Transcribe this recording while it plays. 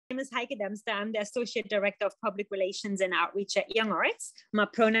is Heike Dempster. I'm the Associate Director of Public Relations and Outreach at YoungArts. My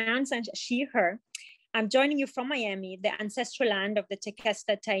pronouns are she, her. I'm joining you from Miami, the ancestral land of the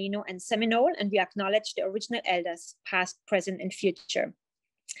Tequesta, Taino, and Seminole, and we acknowledge the original elders, past, present, and future.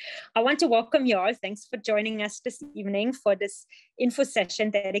 I want to welcome you all. Thanks for joining us this evening for this info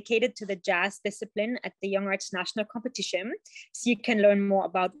session dedicated to the jazz discipline at the YoungArts National Competition, so you can learn more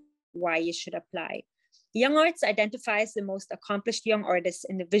about why you should apply. YoungArts identifies the most accomplished young artists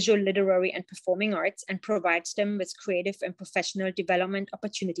in the visual, literary, and performing arts and provides them with creative and professional development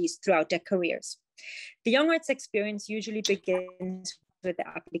opportunities throughout their careers. The YoungArts experience usually begins with the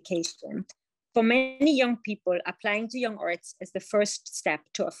application. For many young people, applying to YoungArts is the first step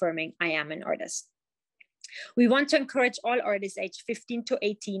to affirming I am an artist. We want to encourage all artists aged 15 to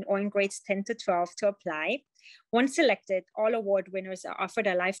 18 or in grades 10 to 12 to apply. Once selected, all award winners are offered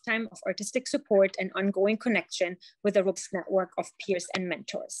a lifetime of artistic support and ongoing connection with a robust network of peers and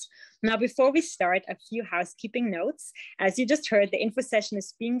mentors. Now, before we start, a few housekeeping notes. As you just heard, the info session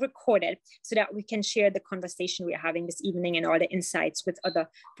is being recorded so that we can share the conversation we're having this evening and all the insights with other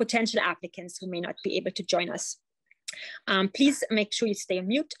potential applicants who may not be able to join us. Please make sure you stay on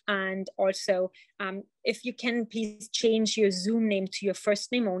mute, and also if you can, please change your Zoom name to your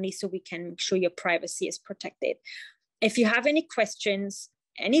first name only so we can make sure your privacy is protected. If you have any questions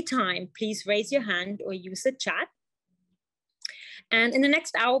anytime, please raise your hand or use the chat. And in the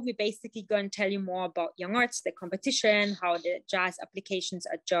next hour, we're basically going to tell you more about YoungArts, the competition, how the jazz applications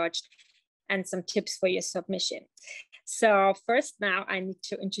are judged, and some tips for your submission. So first now I need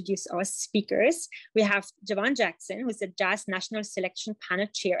to introduce our speakers. We have Javon Jackson, who's the Jazz National Selection Panel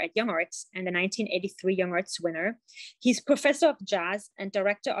Chair at YoungArts and the 1983 YoungArts winner. He's Professor of Jazz and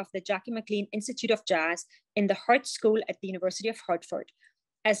Director of the Jackie McLean Institute of Jazz in the Hart School at the University of Hartford.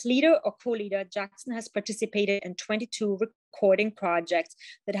 As leader or co-leader, Jackson has participated in 22 recording projects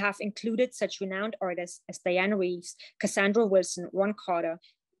that have included such renowned artists as Diane Reeves, Cassandra Wilson, Ron Carter,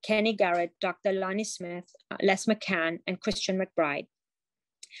 Kenny Garrett, Dr. Lonnie Smith, Les McCann, and Christian McBride.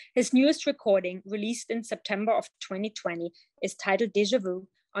 His newest recording, released in September of 2020, is titled Deja Vu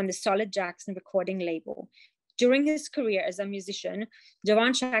on the Solid Jackson recording label. During his career as a musician,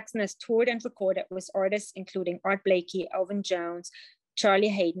 Javon Jackson has toured and recorded with artists including Art Blakey, Elvin Jones, Charlie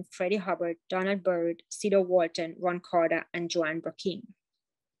Hayden, Freddie Hubbard, Donald Byrd, Cedar Walton, Ron Carter, and Joanne Burkeen.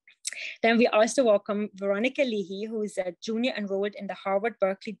 Then we also welcome Veronica Leahy, who is a junior enrolled in the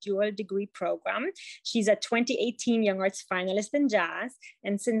Harvard-Berkeley dual degree program. She's a 2018 YoungArts finalist in jazz,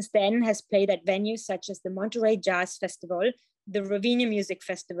 and since then has played at venues such as the Monterey Jazz Festival, the Ravinia Music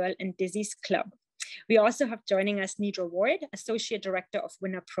Festival, and Dizzy's Club. We also have joining us Neidra Ward, Associate Director of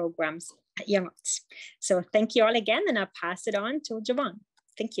Winner Programs at YoungArts. So thank you all again, and I'll pass it on to Javon.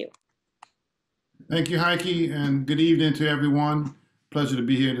 Thank you. Thank you, Heike, and good evening to everyone. Pleasure to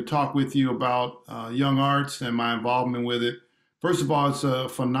be here to talk with you about YoungArts and my involvement with it. First of all, it's a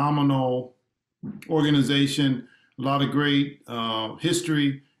phenomenal organization, a lot of great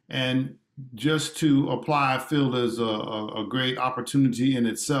history, and just to apply, I feel is a great opportunity in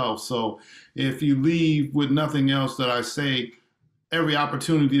itself. So if you leave with nothing else that I say, every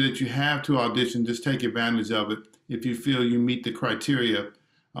opportunity that you have to audition, just take advantage of it if you feel you meet the criteria.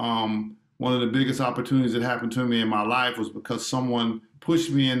 One of the biggest opportunities that happened to me in my life was because someone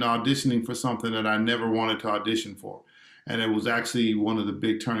pushed me into auditioning for something that I never wanted to audition for. And it was actually one of the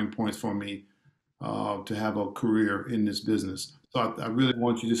big turning points for me to have a career in this business. So I really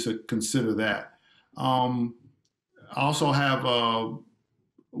want you just to consider that. I also have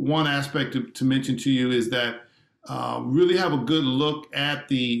one aspect to mention to you is that really have a good look at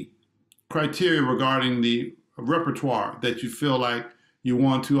the criteria regarding the repertoire that you feel like you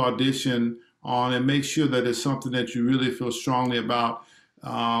want to audition on, and make sure that it's something that you really feel strongly about.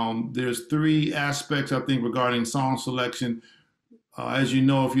 There's three aspects, I think, regarding song selection. As you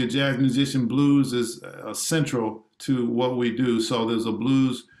know, if you're a jazz musician, blues is central to what we do. So there's a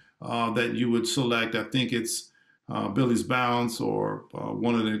blues that you would select. I think it's Billy's Bounce or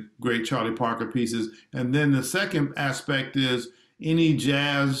one of the great Charlie Parker pieces. And then the second aspect is any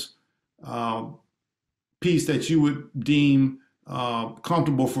jazz piece that you would deem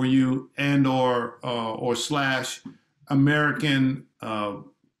comfortable for you, and or slash American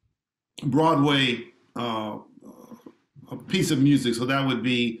Broadway a piece of music. So that would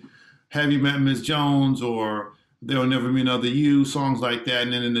be Have You Met Miss Jones or There'll Never Be Another You, songs like that.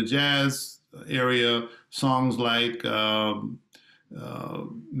 And then in the jazz area, songs like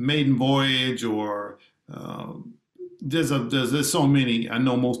Maiden Voyage or there's so many. I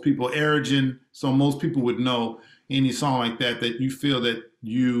know most people, Erigen, so most people would know any song like that you feel that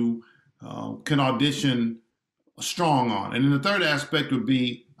you can audition strong on. And then the third aspect would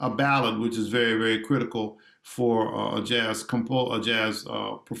be a ballad, which is very, very critical for a jazz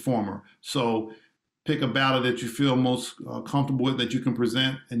performer. So pick a ballad that you feel most comfortable with, that you can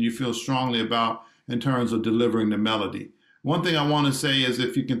present and you feel strongly about in terms of delivering the melody. One thing I want to say is,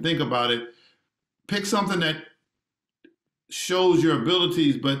 if you can think about it, pick something that shows your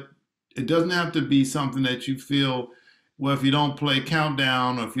abilities, but it doesn't have to be something that you feel, well, if you don't play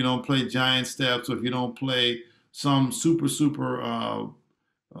Countdown, or if you don't play Giant Steps, or if you don't play some super,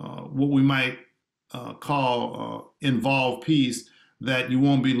 what we might call involved piece, that you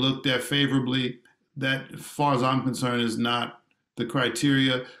won't be looked at favorably. That, as far as I'm concerned, is not the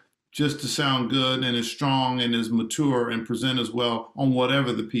criteria. Just to sound good and as strong and as mature and present as well on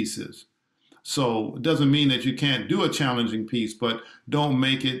whatever the piece is. So it doesn't mean that you can't do a challenging piece, but don't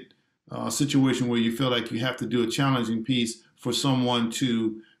make it a situation where you feel like you have to do a challenging piece for someone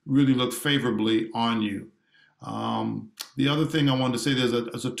to really look favorably on you. The other thing I wanted to say,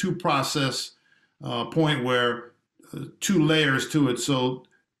 there's a two-process point where two layers to it. So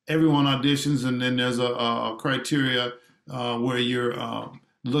everyone auditions, and then there's a criteria where you're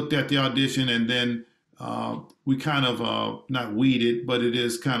looked at the audition, and then we kind of not weeded, but it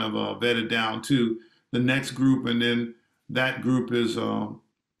is kind of vetted down to the next group, and then that group is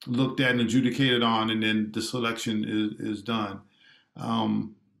looked at and adjudicated on, and then the selection is done.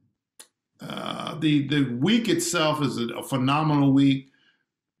 The week itself is a phenomenal week.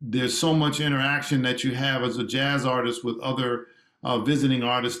 There's so much interaction that you have as a jazz artist with other visiting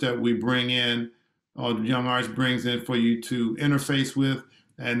artists that we bring in, or Young Arts brings in for you to interface with.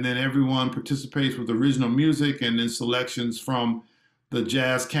 And then everyone participates with original music and then selections from the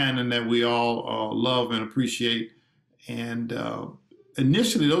jazz canon that we all love and appreciate. And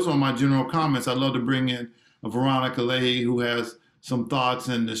initially, those are my general comments. I'd love to bring in Veronica Leahy, who has some thoughts,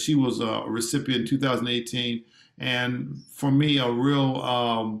 and she was a recipient in 2018. And for me, a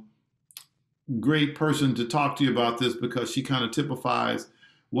real great person to talk to you about this, because she kind of typifies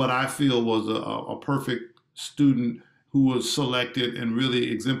what I feel was a perfect student who was selected, and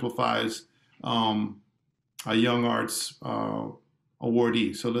really exemplifies a Young Arts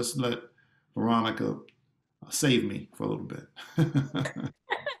awardee. So let's let Veronica save me for a little bit.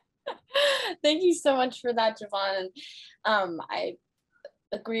 Thank you so much for that, Javon. I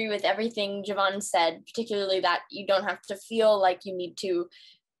agree with everything Javon said, particularly that you don't have to feel like you need to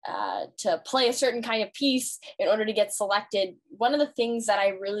play a certain kind of piece in order to get selected. One of the things that I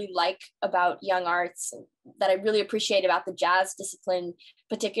really like about Young Arts, that I really appreciate about the jazz discipline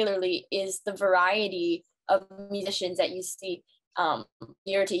particularly, is the variety of musicians that you see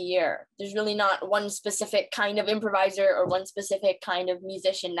year to year. There's really not one specific kind of improviser or one specific kind of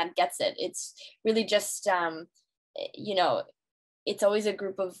musician that gets it. It's really just, it's always a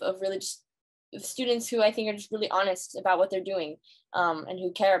group of really just students who I think are just really honest about what they're doing, and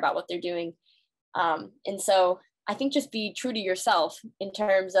who care about what they're doing. And so I think just be true to yourself in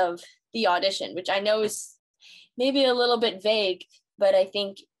terms of the audition, which I know is maybe a little bit vague, but I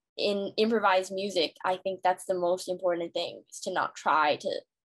think in improvised music, I think that's the most important thing, is to not try to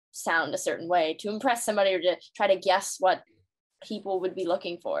sound a certain way to impress somebody, or to try to guess what people would be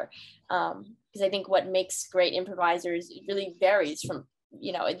looking for. Because I think what makes great improvisers really varies from,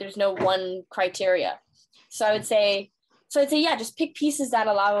 there's no one criteria. So I'd say, yeah, just pick pieces that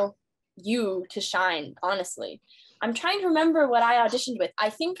allow you to shine, honestly. I'm trying to remember what I auditioned with. I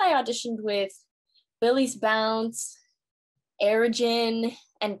think I auditioned with Billy's Bounce, Aerogin,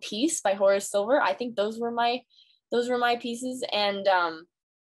 and Peace by Horace Silver. I think those were my pieces. And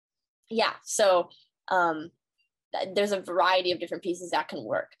there's a variety of different pieces that can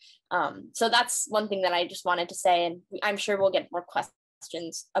work. So that's one thing that I just wanted to say, and I'm sure we'll get more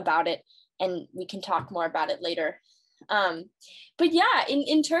questions about it, and we can talk more about it later. But yeah,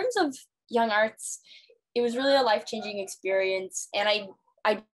 in terms of Young Arts, it was really a life-changing experience, and I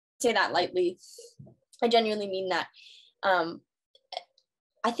say that lightly. I genuinely mean that.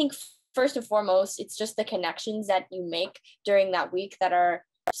 I think first and foremost, it's just the connections that you make during that week that are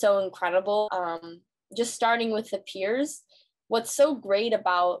so incredible. Just starting with the peers. What's so great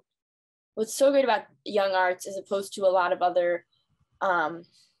about Young Arts, as opposed to a lot of other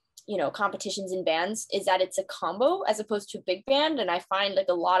competitions in bands, is that it's a combo as opposed to big band. And I find like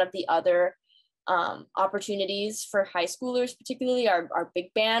a lot of the other opportunities for high schoolers particularly are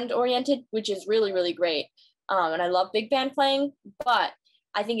big band oriented, which is really, really great. And I love big band playing, but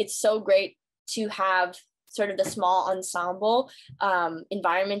I think it's so great to have sort of the small ensemble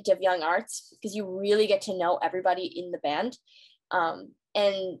environment of Young Arts, because you really get to know everybody in the band.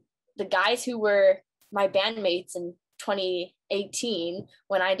 And the guys who were my bandmates in 2018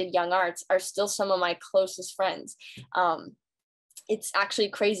 when I did Young Arts are still some of my closest friends. it's actually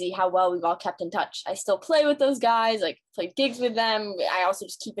crazy how well we've all kept in touch. I still play with those guys, like play gigs with them. I also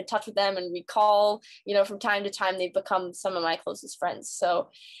just keep in touch with them and recall, you know, from time to time, they've become some of my closest friends. So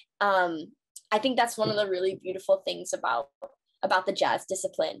I think that's one of the really beautiful things about the jazz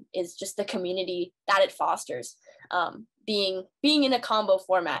discipline, is just the community that it fosters, being in a combo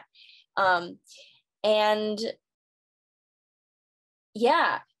format. And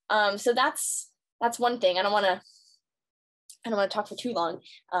yeah, so that's one thing. I don't want to talk for too long,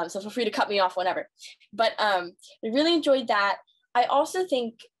 so feel free to cut me off whenever. But I really enjoyed that. I also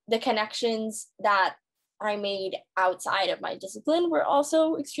think the connections that I made outside of my discipline were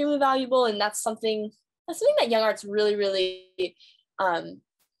also extremely valuable, and that's something that Young Arts really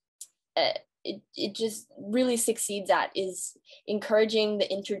it just really succeeds at, is encouraging the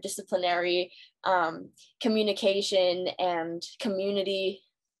interdisciplinary communication and community.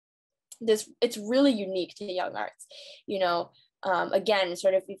 It's really unique to Young Arts, you know. Again,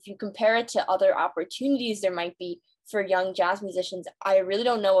 sort of if you compare it to other opportunities there might be for young jazz musicians, I really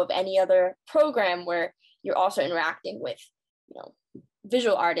don't know of any other program where you're also interacting with, you know,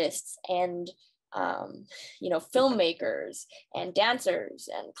 visual artists and you know, filmmakers and dancers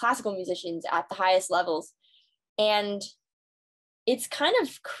and classical musicians at the highest levels. And it's kind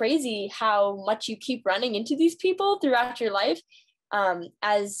of crazy how much you keep running into these people throughout your life.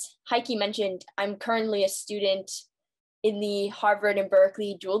 As Heike mentioned, I'm currently a student in the Harvard and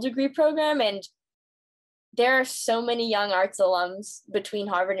Berkeley dual degree program, and there are so many Young Arts alums between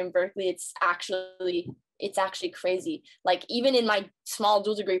Harvard and Berkeley. It's actually crazy. Like, even in my small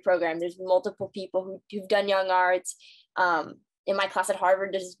dual degree program, there's multiple people who've done Young Arts. In my class at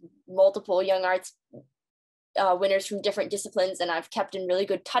Harvard, there's multiple Young Arts winners from different disciplines, and I've kept in really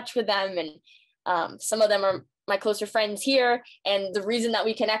good touch with them. And some of them are my closer friends here. And the reason that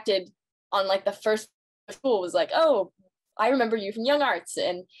we connected on like the first school was like, oh, I remember you from Young Arts.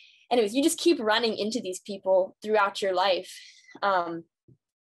 And anyways, you just keep running into these people throughout your life.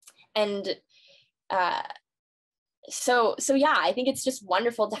 So yeah, I think it's just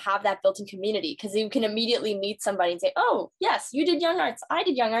wonderful to have that built-in community, because you can immediately meet somebody and say, oh yes, you did Young Arts, I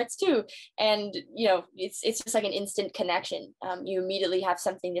did Young Arts too. And you know, it's just like an instant connection. You immediately have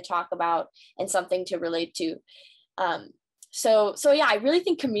something to talk about and something to relate to. So yeah, I really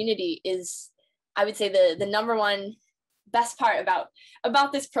think community is, I would say, the number one best part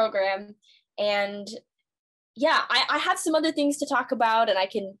about this program. And yeah, I have some other things to talk about, and I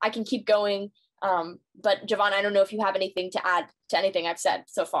can keep going. But Javon, I don't know if you have anything to add to anything I've said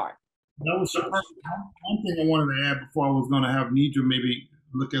so far. That was one thing I wanted to add before I was going to have Neidra maybe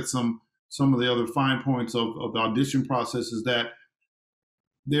look at some of the other fine points of the audition process, is that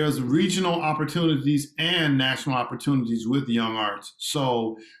there's regional opportunities and national opportunities with Young Arts.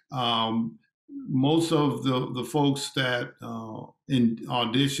 So most of the folks that in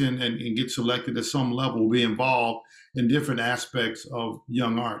audition and get selected at some level will be involved in different aspects of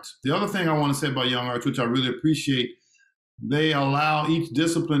Young Arts. The other thing I want to say about Young Arts, which I really appreciate, they allow each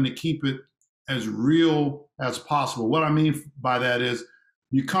discipline to keep it as real as possible. What I mean by that is,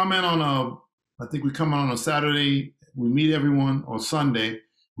 you come in I think we come in on a Saturday, we meet everyone, or Sunday.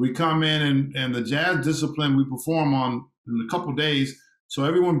 We come in and the jazz discipline we perform on in a couple days. So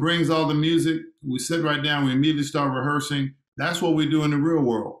everyone brings all the music. We sit right down. We immediately start rehearsing. That's what we do in the real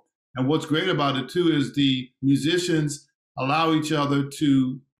world. And what's great about it too is the musicians allow each other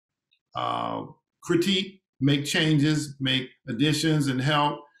to critique, make changes, make additions, and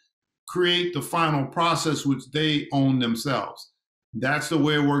help create the final process which they own themselves. That's the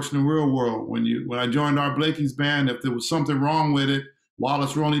way it works in the real world. When I joined Art Blakey's band, if there was something wrong with it,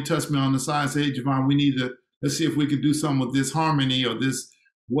 Wallace Roney touched me on the side and said, hey, Javon, let's see if we could do something with this harmony or this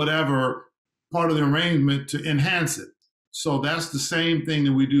whatever part of the arrangement to enhance it. So that's the same thing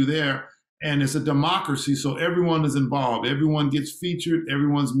that we do there. And it's a democracy, so everyone is involved. Everyone gets featured.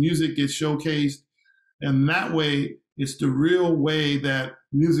 Everyone's music gets showcased. And that way, it's the real way that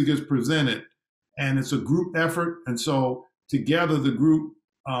music is presented. And it's a group effort. And so together, the group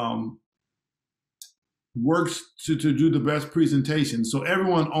works to do the best presentation. So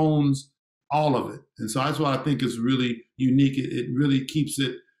everyone owns all of it. And so that's what I think is really unique. It really keeps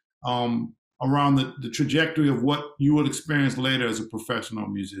it around the trajectory of what you will experience later as a professional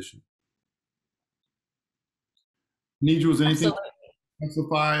musician. Neidra, was anything to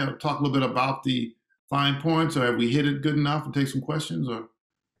amplify or talk a little bit about the fine points, or have we hit it good enough and take some questions? Or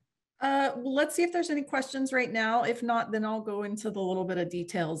well, let's see if there's any questions right now. If not, then I'll go into the little bit of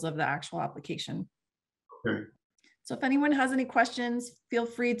details of the actual application. Okay. So if anyone has any questions, feel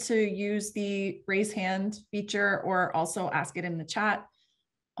free to use the raise hand feature or also ask it in the chat.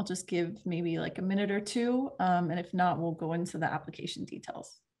 I'll just give maybe like a minute or two. And if not, we'll go into the application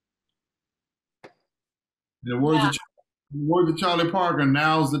details. The words of Charlie Parker,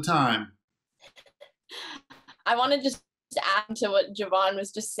 now's the time. I want to just add to what Javon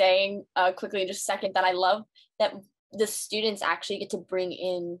was just saying quickly, just a second, that I love that the students actually get to bring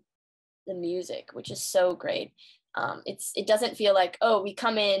in the music, which is so great. It doesn't feel like, oh, we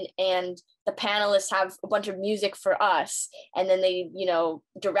come in and the panelists have a bunch of music for us and then they, you know,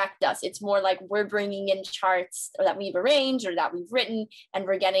 direct us. It's more like we're bringing in charts or that we've arranged or that we've written, and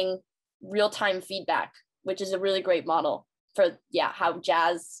we're getting real-time feedback, which is a really great model for, yeah, how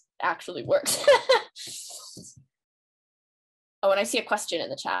jazz actually works. Oh, and I see a question in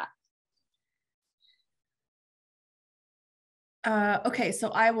the chat. Okay, so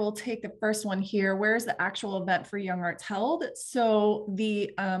I will take the first one here. Where is the actual event for Young Arts held? So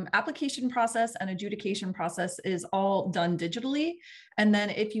the application process and adjudication process is all done digitally. And then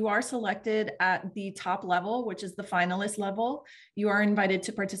if you are selected at the top level, which is the finalist level, you are invited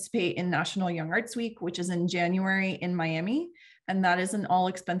to participate in National Young Arts Week, which is in January in Miami. And that is an all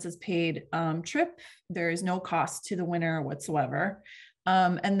expenses paid trip. There is no cost to the winner whatsoever.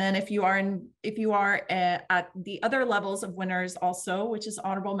 And then if you are at the other levels of winners also, which is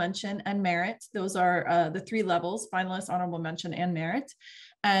honorable mention and merit, those are the 3 levels: finalist, honorable mention, and merit.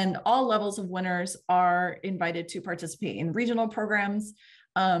 And all levels of winners are invited to participate in regional programs.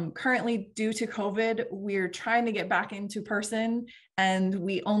 Currently, due to COVID, we're trying to get back into person, and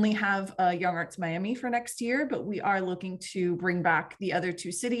we only have Young Arts Miami for next year, but we are looking to bring back the other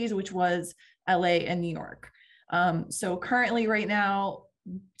 2 cities, which was LA and New York. So currently right now,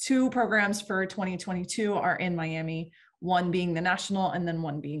 2 programs for 2022 are in Miami, one being the national and then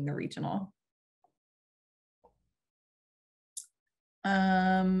one being the regional.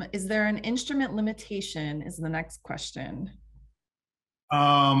 Is there an instrument limitation is the next question.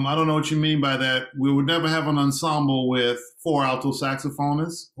 I don't know what you mean by that. We would never have an ensemble with 4 alto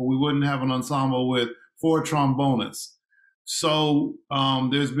saxophonists, or we wouldn't have an ensemble with 4 trombonists. So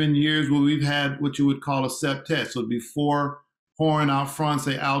there's been years where we've had what you would call a septet. So it'd be 4 horn out front,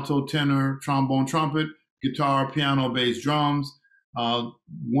 say alto, tenor, trombone, trumpet, guitar, piano, bass, drums.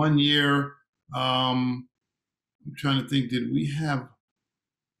 One year, I'm trying to think, did we have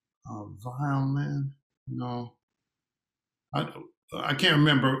a violin? No. I can't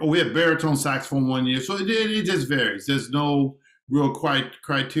remember. Oh, we had baritone saxophone one year. So it just varies. There's no real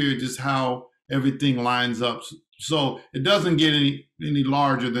criteria, just how everything lines up. So it doesn't get any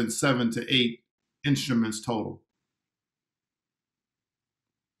larger than 7 to 8 instruments total.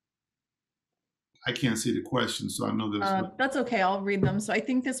 I can't see the question, so I know there's. That's okay. I'll read them. So I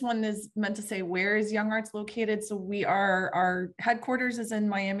think this one is meant to say, where is Young Arts located? So our headquarters is in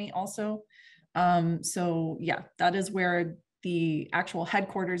Miami also. So yeah, that is where the actual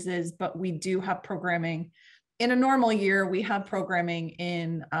headquarters is, but we do have programming. In a normal year, we have programming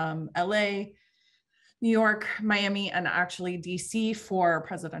in LA, New York, Miami, and actually DC for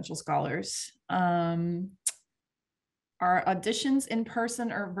presidential scholars. Are auditions in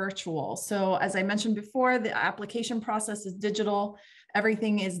person or virtual? So as I mentioned before, the application process is digital.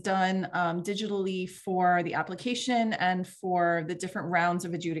 Everything is done digitally for the application and for the different rounds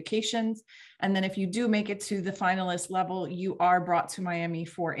of adjudications. And then if you do make it to the finalist level, you are brought to Miami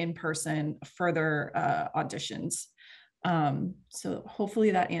for in-person further auditions. So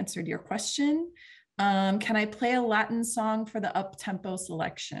hopefully that answered your question. Can I play a Latin song for the up-tempo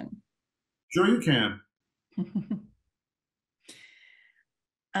selection? Sure you can.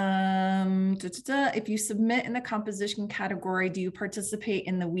 If you submit in the composition category, do you participate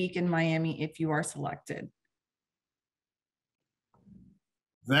in the week in Miami if you are selected?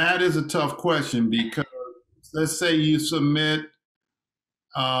 That is a tough question, because let's say you submit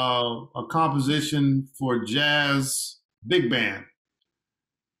a composition for jazz big band.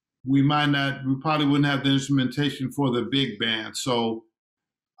 We probably wouldn't have the instrumentation for the big band. So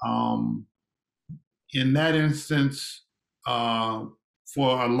in that instance,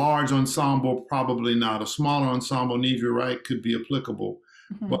 for a large ensemble, probably not. A smaller ensemble, Neidra, right, could be applicable.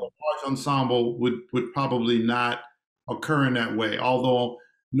 Mm-hmm. But a large ensemble would probably not occur in that way. Although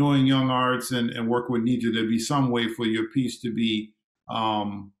knowing Young Arts and work with Neidra, there'd be some way for your piece to be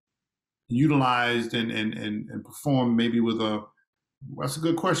utilized and performed maybe with that's a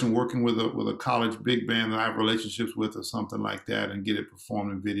good question, working with a college big band that I have relationships with or something like that, and get it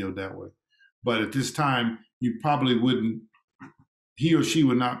performed in video that way. But at this time, you probably wouldn't, he or she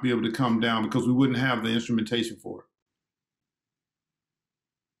would not be able to come down because we wouldn't have the instrumentation for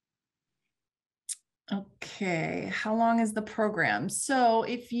it. Okay, how long is the program? So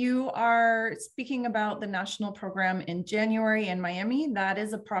if you are speaking about the national program in January in Miami, that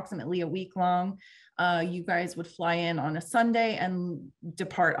is approximately a week long. You guys would fly in on a Sunday and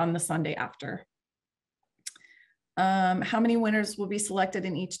depart on the Sunday after. How many winners will be selected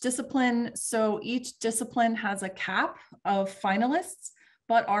in each discipline? So each discipline has a cap of finalists,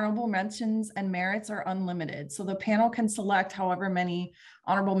 but honorable mentions and merits are unlimited. So the panel can select however many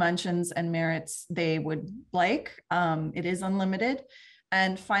honorable mentions and merits they would like. It is unlimited.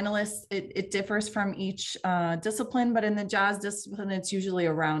 And finalists, it differs from each discipline, but in the jazz discipline, it's usually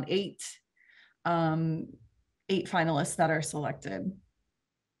around eight finalists that are selected.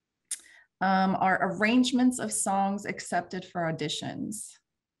 Are arrangements of songs accepted for auditions?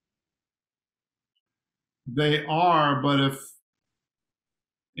 They are, but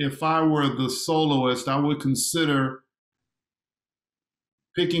if I were the soloist, I would consider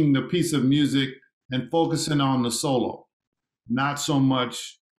picking the piece of music and focusing on the solo, not so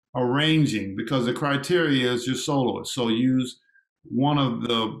much arranging, because the criteria is your soloist. So use one of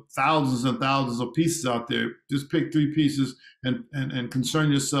the thousands and thousands of pieces out there. Just pick 3 pieces and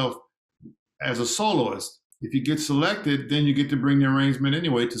concern yourself as a soloist. If you get selected, then you get to bring the arrangement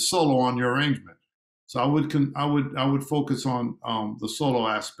anyway to solo on your arrangement. So I would focus on the solo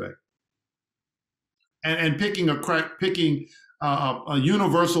aspect, and picking a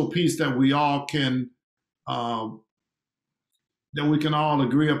universal piece that we all can that we can all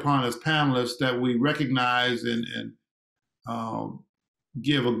agree upon as panelists, that we recognize and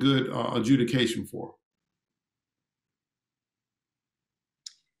give a good adjudication for.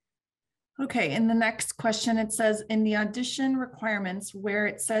 Okay, in the next question, it says, in the audition requirements where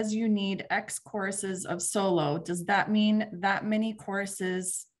it says you need X choruses of solo, does that mean that many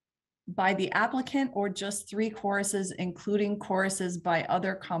choruses by the applicant or just 3 choruses, including choruses by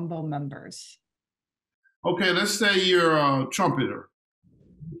other combo members? Okay, let's say you're a trumpeter.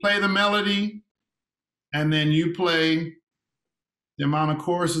 You play the melody, and then you play the amount of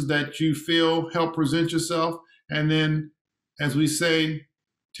choruses that you feel help present yourself, and then, as we say,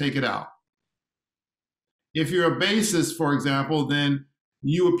 take it out. If you're a bassist, for example, then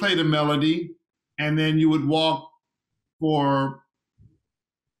you would play the melody, and then you would walk for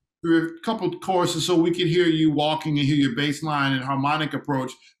a couple of choruses so we could hear you walking and hear your bass line and harmonic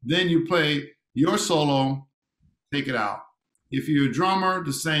approach. Then you play your solo, take it out. If you're a drummer,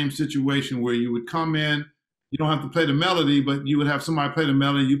 the same situation where you would come in, you don't have to play the melody, but you would have somebody play the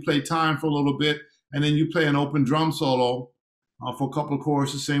melody, you play time for a little bit, and then you play an open drum solo for a couple of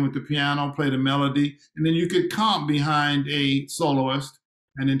choruses, same with the piano, play the melody, and then you could comp behind a soloist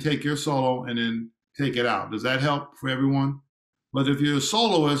and then take your solo and then take it out. Does that help for everyone? But if you're a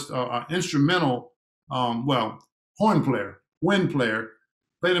soloist or instrumental, horn player, wind player,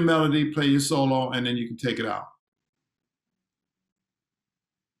 play the melody, play your solo, and then you can take it out.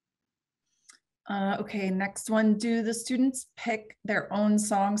 Okay, next one. Do the students pick their own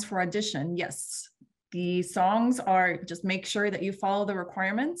songs for audition? Yes. The songs are, just make sure that you follow the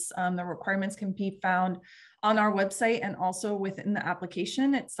requirements. The requirements can be found on our website and also within the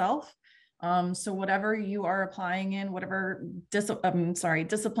application itself. So whatever you are applying in, whatever discipline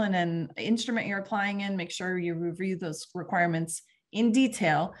and instrument you're applying in, make sure you review those requirements in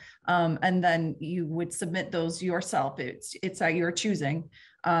detail, and then you would submit those yourself. It's at your choosing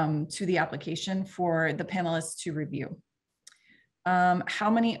to the application for the panelists to review.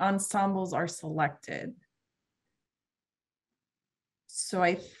 How many ensembles are selected? So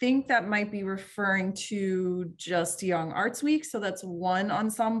I think that might be referring to just Young Arts Week. So that's 1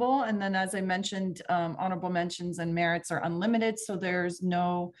 ensemble. And then, as I mentioned, honorable mentions and merits are unlimited. So there's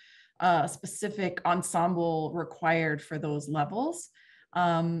no specific ensemble required for those levels.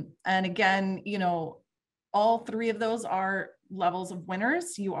 And again, you know, all 3 of those are levels of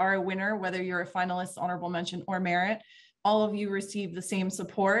winners. You are a winner, whether you're a finalist, honorable mention, or merit. All of you receive the same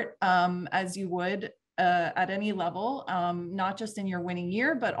support as you would at any level, not just in your winning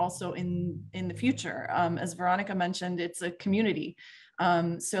year, but also in the future. As Veronica mentioned, it's a community.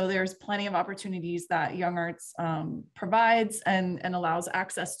 So there's plenty of opportunities that Young Arts provides and allows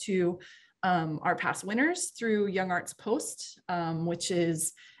access to our past winners through Young Arts Post, which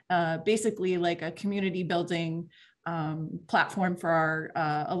is basically like a community building platform for our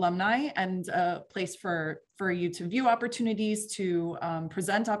alumni, and a place for you to view opportunities, to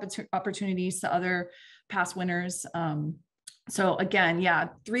present opportunities to other past winners. So again, yeah,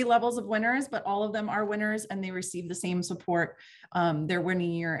 3 levels of winners, but all of them are winners and they receive the same support their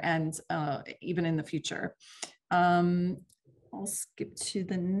winning year and even in the future. I'll skip to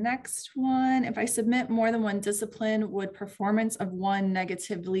the next one. If I submit more than 1 discipline, would performance of one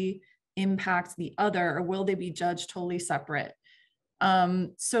negatively impact the other, or will they be judged totally separate?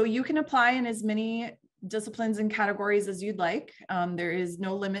 So you can apply in as many disciplines and categories as you'd like. There is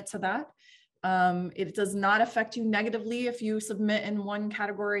no limit to that. It does not affect you negatively if you submit in one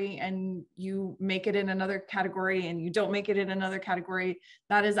category and you make it in another category and you don't make it in another category.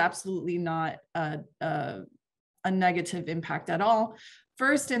 That is absolutely not a negative impact at all.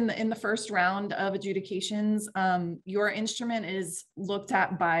 First, in the first round of adjudications, your instrument is looked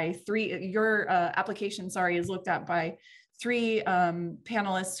at by your application, is looked at by 3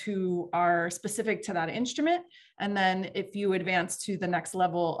 panelists who are specific to that instrument. And then if you advance to the next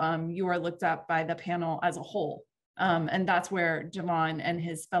level, you are looked at by the panel as a whole. And that's where Javon and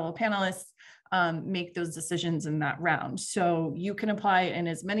his fellow panelists make those decisions in that round. So you can apply in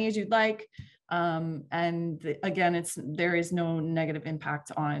as many as you'd like. And again, there is no negative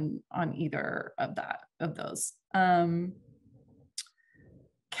impact on either of those.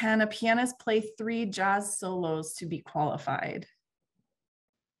 Can a pianist play 3 jazz solos to be qualified?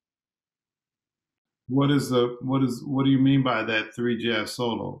 What do you mean by that, 3 jazz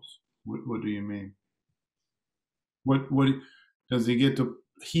solos? What do you mean? What does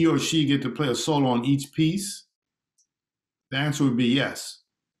he or she get to play a solo on each piece? The answer would be yes.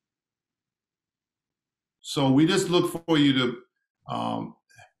 So we just look for you to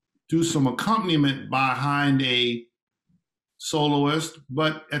do some accompaniment behind a soloist,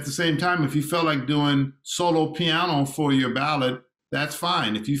 but at the same time, if you feel like doing solo piano for your ballad, that's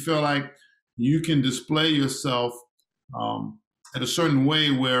fine. If you feel like you can display yourself at a certain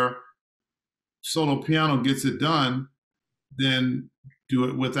way where solo piano gets it done, then do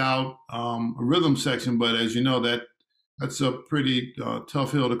it without a rhythm section. But as you know, that's a pretty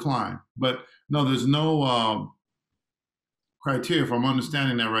tough hill to climb. But no, there's no criteria, if I'm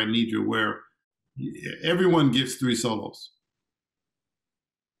understanding that right, Neidra, where everyone gets 3 solos.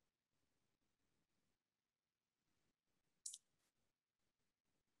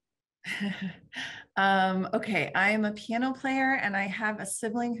 Okay, I am a piano player and I have a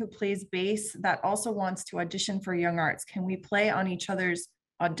sibling who plays bass that also wants to audition for YoungArts. Can we play on each other's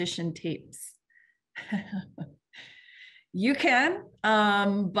audition tapes? You can,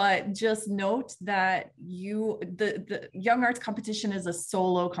 but just note that the YoungArts competition is a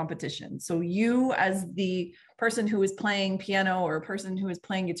solo competition. So you, as the person who is playing piano or a person who is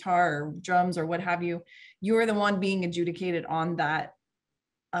playing guitar or drums or what have you, you are the one being adjudicated on that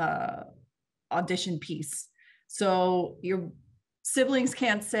audition piece. So your siblings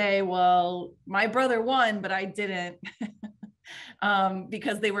can't say, well, my brother won, but I didn't.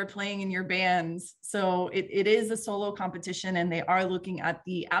 Because they were playing in your bands. So it is a solo competition, and they are looking at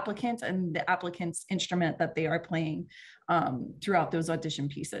the applicant and the applicant's instrument that they are playing throughout those audition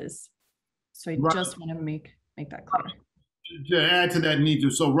pieces. So I just want to make that clear. To add to that,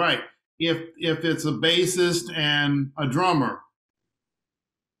 Neidra, so if it's a bassist and a drummer,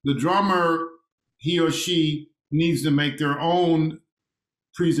 the drummer, he or she needs to make their own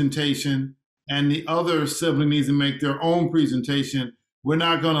presentation, and the other sibling needs to make their own presentation. We're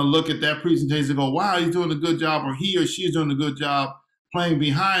not going to look at that presentation and go, wow, he's doing a good job, or he or she's doing a good job playing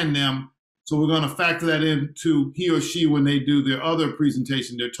behind them. So we're going to factor that into he or she when they do their other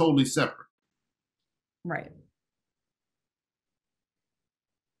presentation. They're totally separate. Right.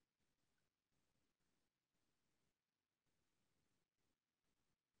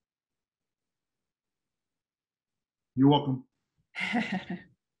 You're welcome.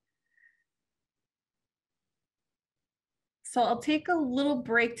 So I'll take a little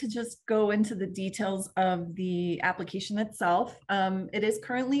break to just go into the details of the application itself. It is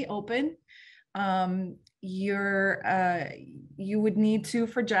currently open. You would need to,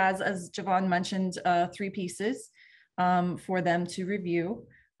 for jazz, as Javon mentioned, 3 pieces for them to review.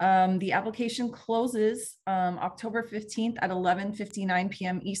 The application closes October 15th at 11:59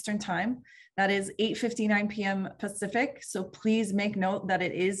 p.m. Eastern Time. That is 8:59 p.m. Pacific. So please make note that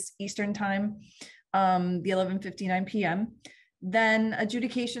it is Eastern Time, the 11:59 p.m. Then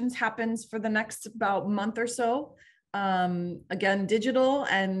adjudications happens for the next about month or so. Again, digital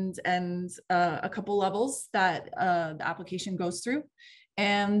and a couple levels that the application goes through.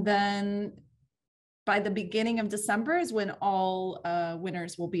 And then by the beginning of December is when all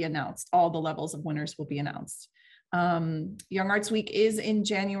winners will be announced. All the levels of winners will be announced. YoungArts Week is in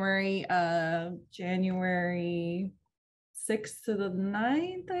January 6th to the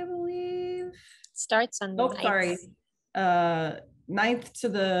 9th, I believe. Starts on the 9th. Sorry. 9th to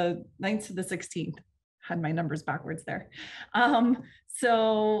the 16th. Had my numbers backwards there.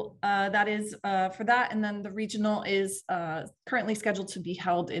 So that is for that. And then the regional is currently scheduled to be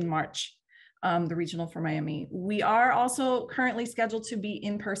held in March. the regional for Miami. We are also currently scheduled to be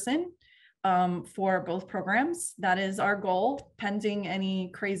in person for both programs. That is our goal, pending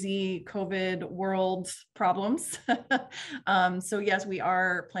any crazy COVID world problems. So yes, we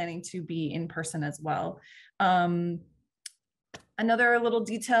are planning to be in person as well. Another little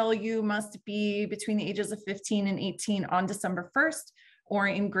detail, you must be between the ages of 15 and 18 on December 1st or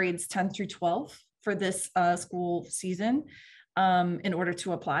in grades 10 through 12 for this school season in order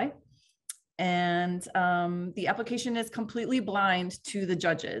to apply. And the application is completely blind to the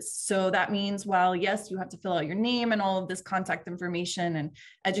judges. So that means, while yes, you have to fill out your name and all of this contact information and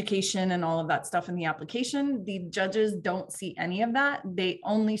education and all of that stuff in the application, the judges don't see any of that. They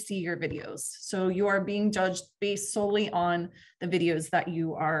only see your videos. So you are being judged based solely on the videos that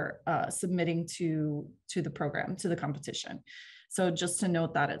you are submitting to the program, to the competition. So just to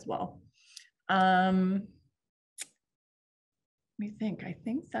note that as well. Let me think. I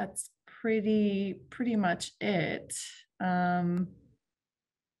think that's pretty much it. Does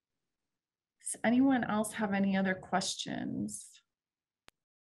anyone else have any other questions?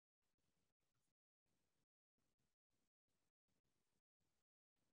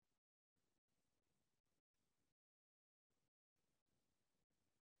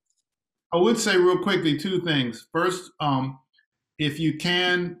 I would say real quickly 2 things. First, if you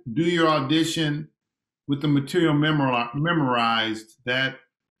can do your audition with the material memorized, that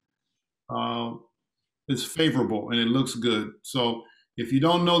is favorable and it looks good. So if you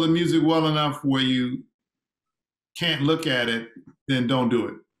don't know the music well enough where you can't look at it, then don't do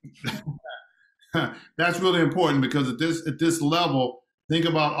it. That's really important, because at this level, think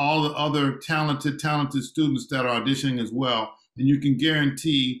about all the other talented students that are auditioning as well, and you can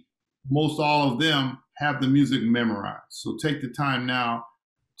guarantee most all of them have the music memorized. So take the time now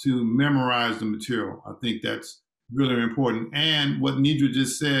to memorize the material. I think that's really important. And what Neidra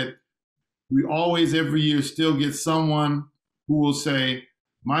just said, we always, every year, still get someone who will say,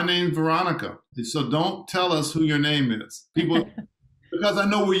 my name's Veronica. So don't tell us who your name is. People, because I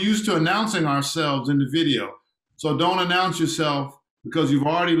know we're used to announcing ourselves in the video. So don't announce yourself, because you've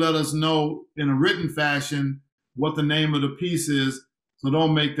already let us know in a written fashion what the name of the piece is. So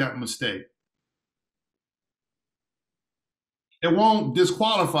don't make that mistake. It won't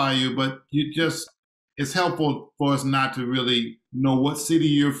disqualify you, but it's helpful for us not to really know what city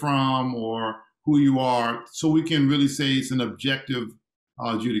you're from or who you are, so we can really say it's an objective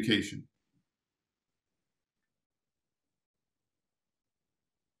adjudication.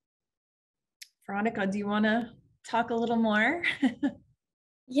 Veronica, do you want to talk a little more?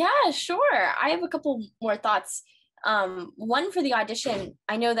 Yeah, sure. I have a couple more thoughts. One, for the audition,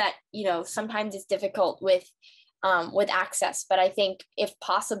 I know that, sometimes it's difficult with access, but I think if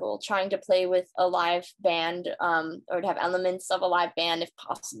possible, trying to play with a live band or to have elements of a live band, if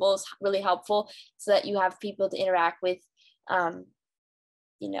possible, is really helpful, so that you have people to interact with.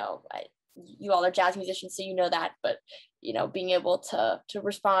 You all are jazz musicians, so you know that, but being able to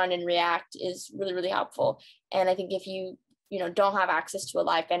respond and react is really, really helpful. And I think if you don't have access to a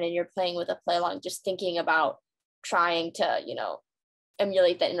live band and you're playing with a play along, just thinking about trying to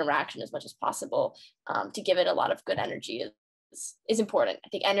emulate that interaction as much as possible, to give it a lot of good energy is important. I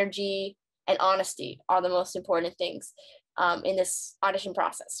think energy and honesty are the most important things in this audition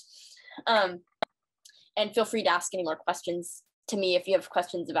process. And feel free to ask any more questions to me if you have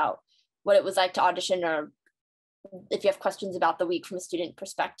questions about what it was like to audition, or if you have questions about the week from a student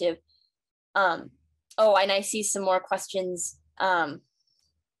perspective. Oh, and I see some more questions. Let's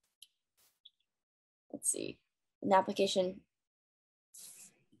see, an application.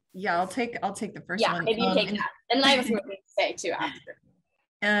 Yeah, I'll take the first one. Yeah, maybe you take that. And I have something to say too after.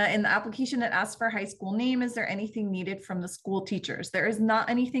 In the application, it asks for high school name. Is there anything needed from the school teachers? There is not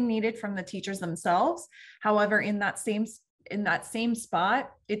anything needed from the teachers themselves. However, in that same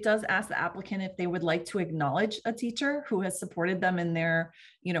spot, it does ask the applicant if they would like to acknowledge a teacher who has supported them in their,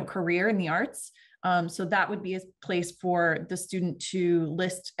 career in the arts. So that would be a place for the student to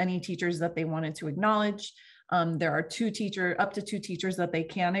list any teachers that they wanted to acknowledge. There are up to two teachers that they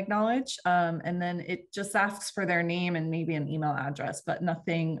can acknowledge. And then it just asks for their name and maybe an email address, but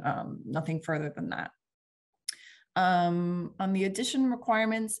nothing further than that. On the audition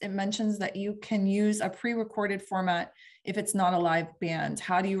requirements, it mentions that you can use a pre-recorded format if it's not a live band.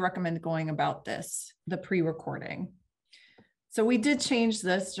 How do you recommend going about this, the pre-recording? So we did change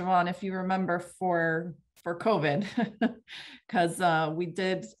this, Javon, if you remember, for COVID, because we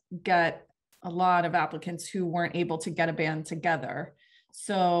did get a lot of applicants who weren't able to get a band together.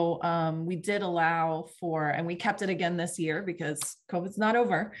 So we did allow for, and we kept it again this year because COVID's not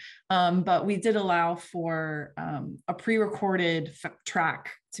over, but we did allow for a pre-recorded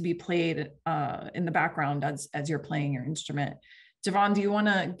track to be played in the background as you're playing your instrument. Javon, do you want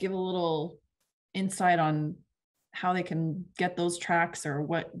to give a little insight on how they can get those tracks, or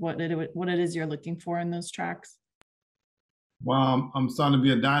what it is you're looking for in those tracks? Well, I'm starting to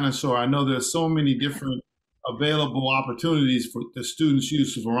be a dinosaur. I know there's so many different available opportunities for the students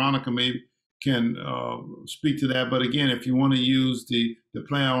use. So Veronica maybe can speak to that. But again, if you want to use the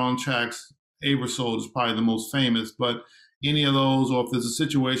play on tracks, Aerosold is probably the most famous. But any of those, or if there's a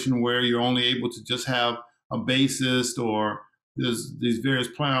situation where you're only able to just have a bassist, or there's these various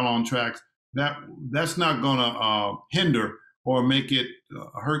play along tracks, that's not going to hinder or make it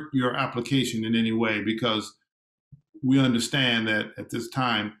hurt your application in any way, because we understand that at this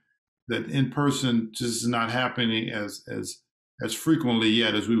time that in person just is not happening as frequently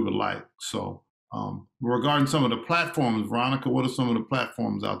yet as we would like. So regarding some of the platforms, Veronica, what are some of the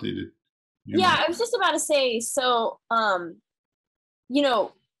platforms out there that I was just about to say, so you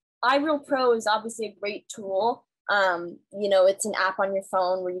know, iReal Pro is obviously a great tool. You know, it's an app on your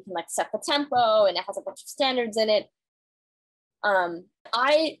phone where you can like set the tempo, and it has a bunch of standards in it.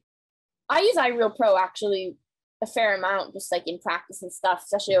 I use iReal Pro actually a fair amount, just like in practice and stuff,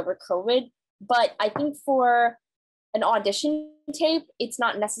 especially over COVID. But I think for an audition tape, it's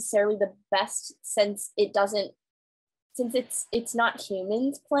not necessarily the best, since it's not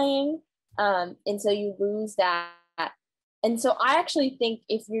humans playing. And so you lose that. And so I actually think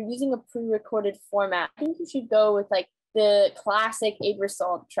if you're using a pre-recorded format, I think you should go with like the classic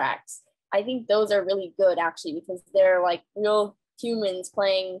Aerosold tracks. I think those are really good actually, because they're like real humans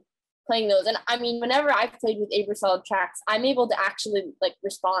playing those. And I mean, whenever I've played with Aerosold tracks, I'm able to actually like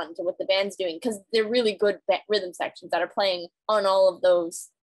respond to what the band's doing, because they're really good rhythm sections that are playing on all of those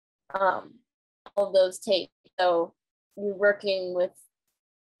tapes. So you're working with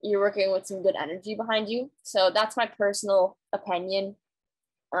some good energy behind you. So that's my personal opinion.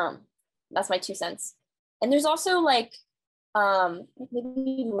 That's my 2 cents. And there's also like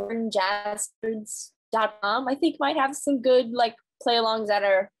maybe learnjazzwords.com, I think might have some good like play alongs that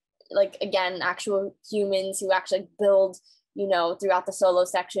are like, again, actual humans who actually build, you know, throughout the solo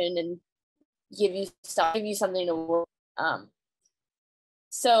section and give you something to work.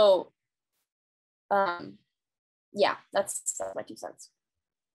 Yeah, that's my 2 cents.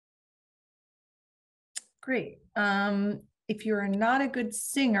 Great. If you're not a good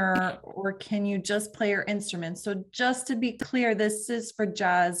singer, or can you just play your instrument? So just to be clear, this is for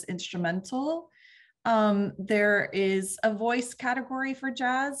jazz instrumental. There is a voice category for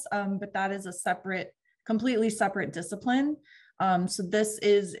jazz, but that is a completely separate discipline. So this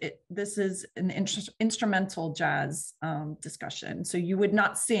is an instrumental jazz discussion. So you would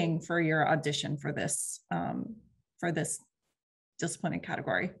not sing for your audition for this discipline and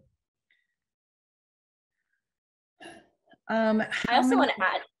category. I also want to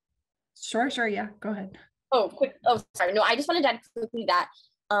add. Sure, yeah, go ahead. Sorry. No, I just wanted to add quickly that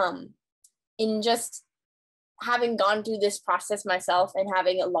in just having gone through this process myself and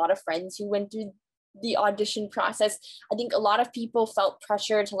having a lot of friends who went through the audition process, I think a lot of people felt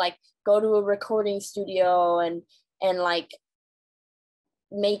pressure to like go to a recording studio and like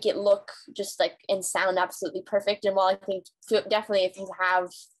make it look just like and sound absolutely perfect. And while I think definitely if you have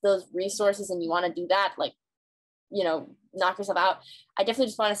those resources and you want to do that, like, you know, knock yourself out, I definitely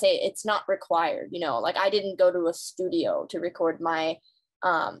just want to say it's not required. You know, like I didn't go to a studio to record my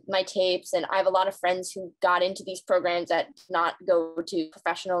tapes, and I have a lot of friends who got into these programs that did not go to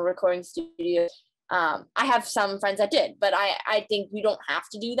professional recording studios. I have some friends that did, but I think you don't have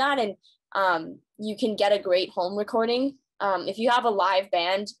to do that, and you can get a great home recording. If you have a live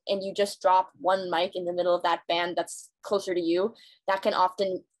band and you just drop one mic in the middle of that band that's closer to you, that can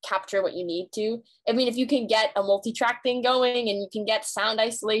often capture what you need to. I mean, if you can get a multi-track thing going and you can get sound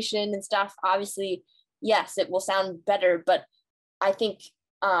isolation and stuff, obviously, yes, it will sound better. But I think,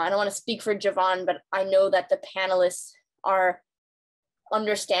 I don't want to speak for Javon, but I know that the panelists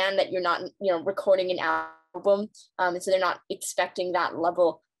understand that you're not, you know, recording an album. And so they're not expecting that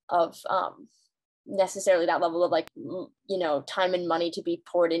level of, necessarily that level of like, you know, time and money to be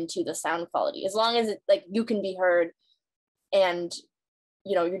poured into the sound quality. As long as it, like, you can be heard and,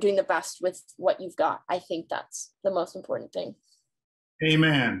 you know, you're doing the best with what you've got. I think that's the most important thing.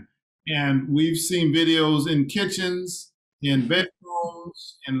 Amen. And we've seen videos in kitchens, in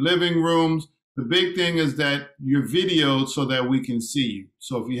bedrooms, in living rooms. The big thing is that you're videoed so that we can see you.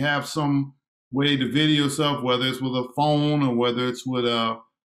 So if you have some way to video yourself, whether it's with a phone or whether it's with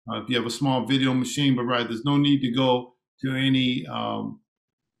if you have a small video machine, but right, there's no need to go to any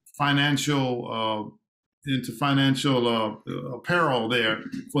financial into financial apparel there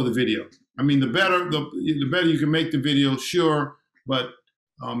for the video. I mean, the better you can make the video, sure, but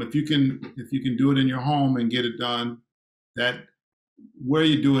if you can do it in your home and get it done, that where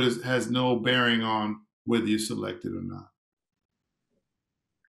you do it has no bearing on whether you're selected or not.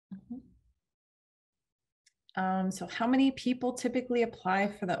 So how many people typically apply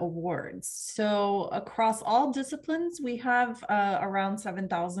for the awards? So across all disciplines, we have around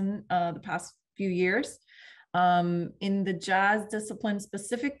 7,000 the past few years. In the jazz discipline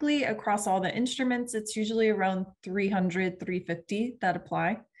specifically, across all the instruments, it's usually around 300, 350 that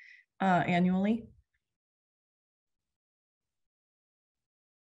apply annually.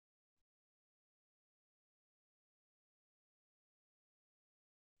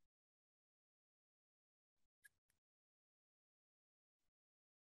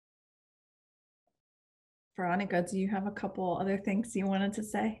 Veronica, do you have a couple other things you wanted to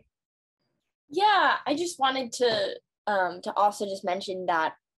say? Yeah, I just wanted to also just mention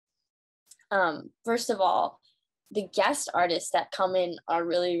that, first of all, the guest artists that come in are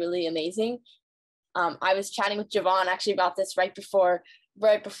really, really amazing. I was chatting with Javon actually about this right before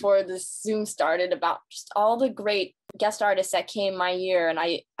this Zoom started, about just all the great guest artists that came my year. And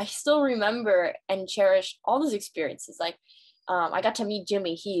I still remember and cherish all those experiences. Like, I got to meet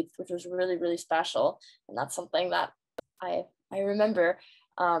Jimmy Heath, which was really, really special. And that's something that I remember.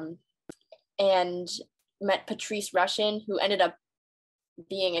 And met Patrice Rushen, who ended up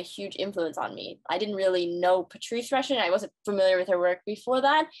being a huge influence on me. I didn't really know Patrice Rushen. I wasn't familiar with her work before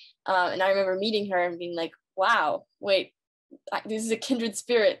that. And I remember meeting her and being like, wow, wait, this is a kindred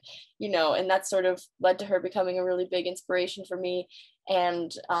spirit, you know, and that sort of led to her becoming a really big inspiration for me.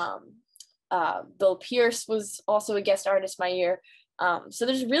 And Bill Pierce was also a guest artist my year. So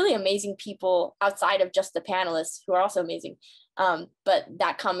there's really amazing people outside of just the panelists who are also amazing, but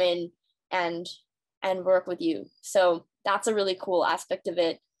that come in and work with you. So that's a really cool aspect of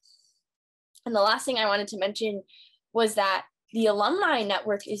it. And the last thing I wanted to mention was that the alumni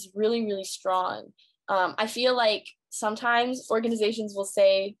network is really, really strong. I feel like sometimes organizations will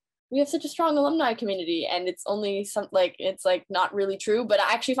say, we have such a strong alumni community, and it's only it's not really true, but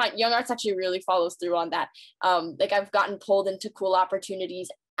I actually find YoungArts actually really follows through on that. Like, I've gotten pulled into cool opportunities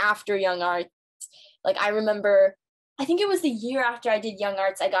after YoungArts. Like, I remember, I think it was the year after I did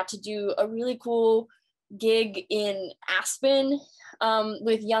YoungArts, I got to do a really cool gig in Aspen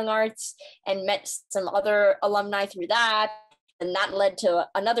with YoungArts and met some other alumni through that. And that led to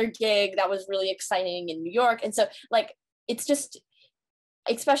another gig that was really exciting in New York. And so, like, it's just,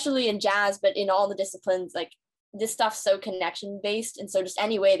 especially in jazz, but in all the disciplines, like, this stuff's so connection based. And so just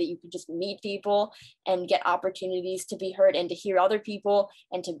any way that you can just meet people and get opportunities to be heard and to hear other people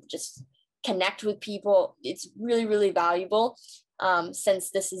and to just connect with people, it's really, really valuable, since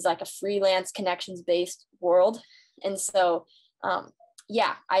this is like a freelance connections based world. And so,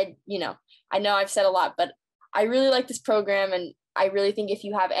 yeah, I know I've said a lot, but I really like this program. And I really think if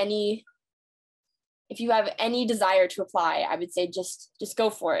you have any desire to apply, I would say just go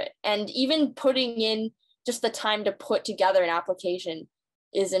for it. And even putting in just the time to put together an application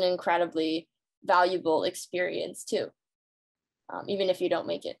is an incredibly valuable experience too, even if you don't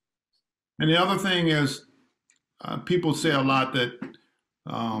make it. And the other thing is, people say a lot that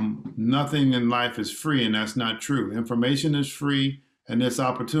nothing in life is free, and that's not true. Information is free, and this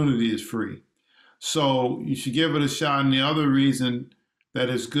opportunity is free. So you should give it a shot. And the other reason that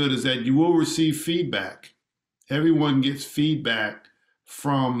it's good is that you will receive feedback. Everyone gets feedback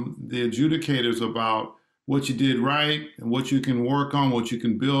from the adjudicators about what you did right and what you can work on, what you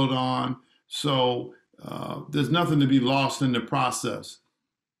can build on. So there's nothing to be lost in the process.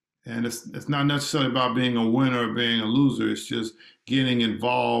 And it's not necessarily about being a winner or being a loser. It's just getting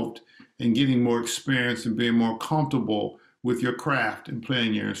involved and getting more experience and being more comfortable with your craft and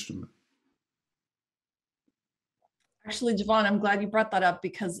playing your instrument. Actually, Javon, I'm glad you brought that up,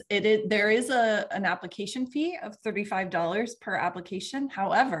 because there is an application fee of $35 per application.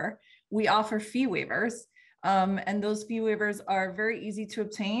 However, we offer fee waivers, and those fee waivers are very easy to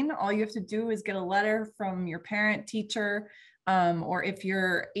obtain. All you have to do is get a letter from your parent, teacher, or if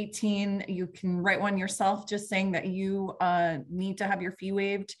you're 18, you can write one yourself just saying that you need to have your fee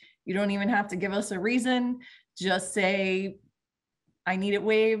waived. You don't even have to give us a reason. Just say, I need it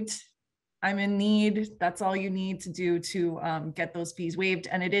waived. I'm in need. That's all you need to do to get those fees waived.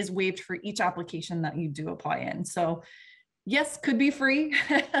 And it is waived for each application that you do apply in. So yes, could be free,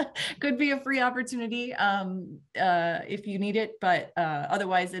 could be a free opportunity if you need it, but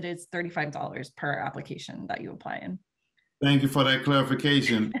otherwise it is $35 per application that you apply in. Thank you for that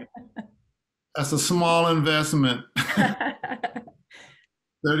clarification. That's a small investment.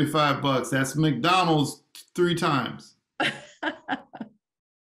 $35. That's McDonald's 3 times.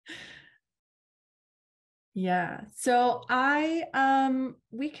 Yeah, so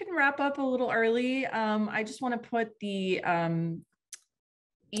we can wrap up a little early. I just want to put the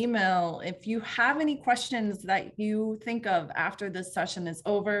email. If you have any questions that you think of after this session is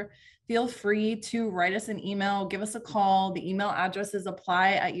over, feel free to write us an email, give us a call. The email address is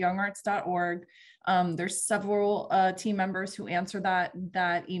apply@youngarts.org. There's several team members who answer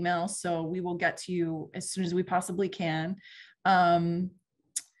that email, so we will get to you as soon as we possibly can.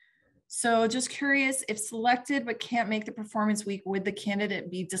 So just curious, if selected but can't make the performance week, would the candidate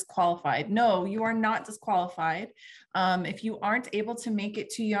be disqualified? No, you are not disqualified. If you aren't able to make it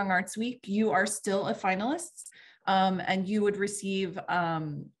to Young Arts Week, you are still a finalist, and you would receive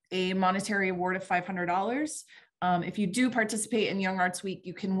a monetary award of $500. If you do participate in Young Arts Week,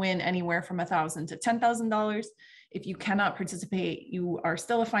 you can win anywhere from $1,000 to $10,000. If you cannot participate, you are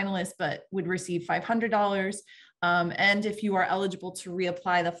still a finalist, but would receive $500. And if you are eligible to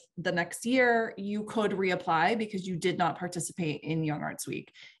reapply the next year, you could reapply because you did not participate in Young Arts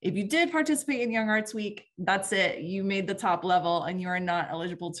Week. If you did participate in Young Arts Week, that's it. You made the top level and you are not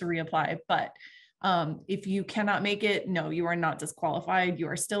eligible to reapply. But if you cannot make it, no, you are not disqualified. You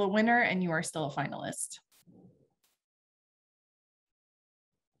are still a winner and you are still a finalist.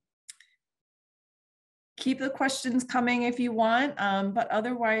 Keep the questions coming if you want, but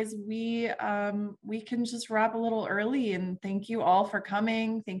otherwise we can just wrap a little early. And thank you all for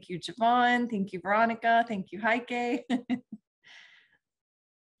coming. Thank you, Javon. Thank you, Veronica. Thank you, Heike.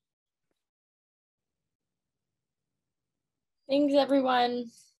 Thanks, everyone.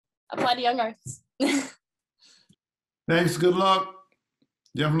 Apply to Young Arts. Thanks. Good luck.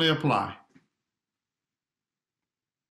 Definitely apply.